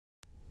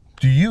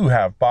Do you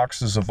have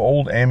boxes of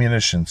old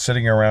ammunition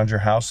sitting around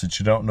your house that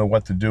you don't know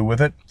what to do with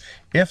it?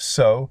 If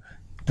so,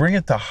 bring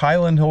it to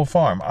Highland Hill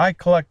Farm. I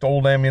collect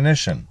old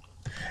ammunition.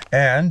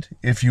 And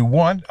if you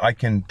want, I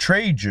can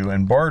trade you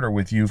and barter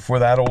with you for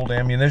that old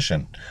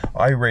ammunition.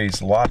 I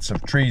raise lots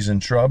of trees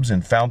and shrubs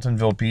in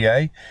Fountainville,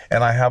 PA,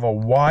 and I have a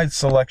wide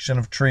selection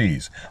of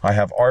trees. I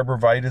have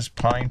arborvitae,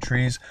 pine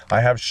trees,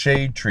 I have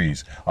shade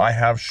trees, I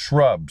have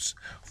shrubs,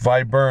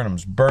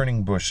 viburnums,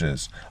 burning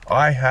bushes.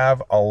 I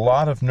have a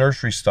lot of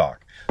nursery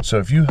stock. So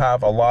if you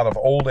have a lot of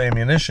old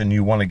ammunition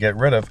you want to get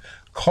rid of,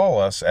 call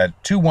us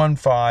at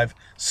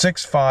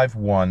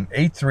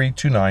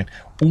 215-651-8329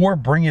 or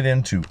bring it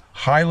into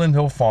Highland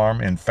Hill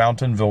Farm in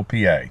Fountainville,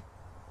 PA.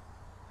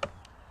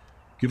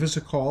 Give us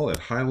a call at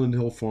Highland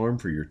Hill Farm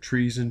for your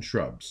trees and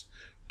shrubs.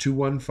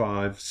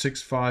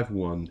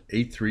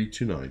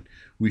 215-651-8329.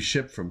 We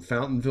ship from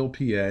Fountainville,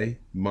 PA,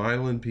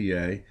 Milan,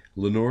 PA,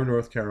 Lenoir,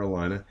 North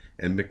Carolina,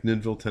 and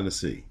McMinnville,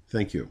 Tennessee.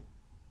 Thank you.